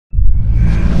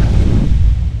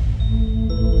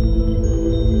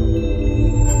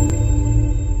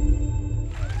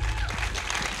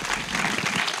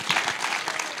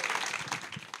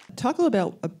talk a little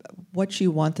about what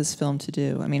you want this film to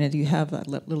do. I mean, do you have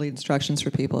literally instructions for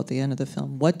people at the end of the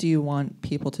film? What do you want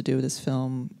people to do with this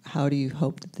film? How do you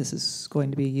hope that this is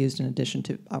going to be used in addition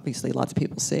to, obviously, lots of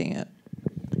people seeing it?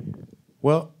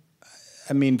 Well,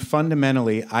 I mean,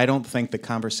 fundamentally, I don't think the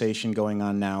conversation going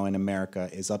on now in America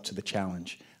is up to the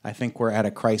challenge. I think we're at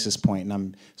a crisis point, and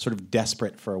I'm sort of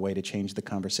desperate for a way to change the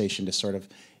conversation, to sort of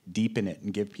deepen it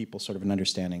and give people sort of an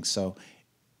understanding. So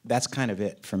that's kind of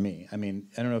it for me. I mean,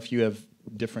 I don't know if you have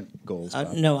different goals.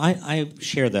 No, I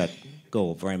share that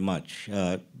goal very much.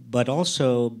 But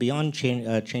also, beyond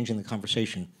changing the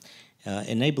conversation,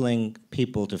 enabling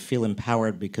people to feel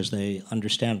empowered because they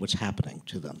understand what's happening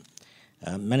to them.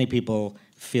 Many people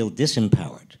feel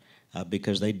disempowered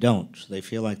because they don't. They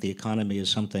feel like the economy is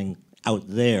something out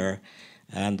there,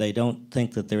 and they don't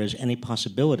think that there is any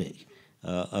possibility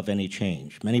of any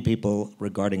change. Many people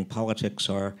regarding politics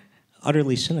are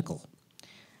utterly cynical.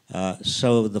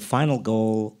 So the final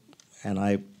goal, and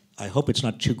I hope it's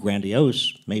not too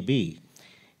grandiose, maybe,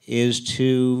 is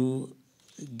to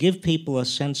give people a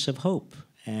sense of hope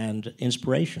and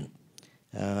inspiration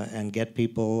and get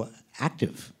people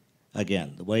active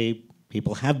again, the way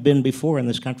people have been before in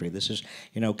this country. This is,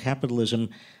 capitalism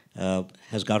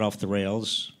has got off the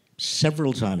rails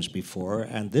several times before,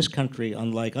 and this country,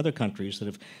 unlike other countries that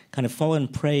have kind of fallen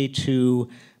prey to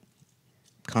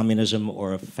communism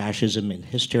or fascism in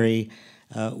history,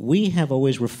 we have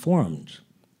always reformed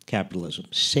capitalism,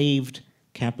 saved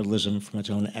capitalism from its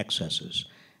own excesses.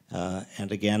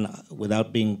 And again,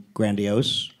 without being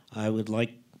grandiose, I would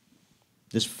like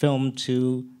this film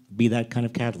to be that kind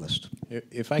of catalyst.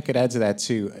 If I could add to that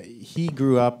too, he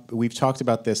grew up, we've talked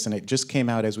about this, and it just came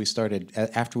out as we started,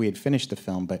 after we had finished the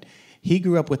film, but he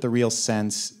grew up with the real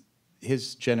sense,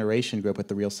 his generation grew up with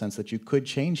the real sense that you could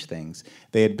change things.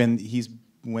 He's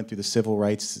went through the civil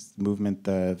rights movement,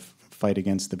 the fight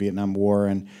against the Vietnam War,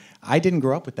 and I didn't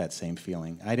grow up with that same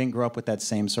feeling. I didn't grow up with that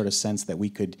same sort of sense that we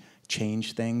could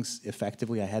change things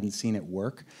effectively. I hadn't seen it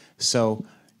work. So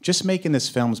just making this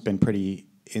film has been pretty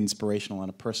inspirational on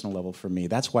a personal level for me.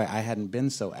 That's why I hadn't been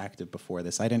so active before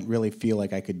this. I didn't really feel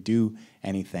like I could do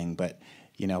anything, but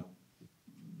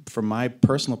from my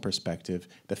personal perspective,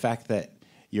 the fact that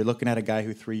you're looking at a guy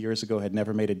who 3 years ago had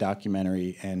never made a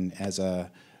documentary, and as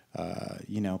a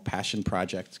passion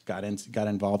project got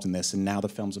involved in this, and now the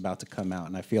film's about to come out,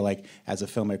 and I feel like as a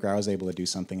filmmaker I was able to do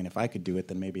something, and if I could do it,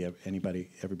 then maybe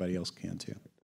everybody else can too.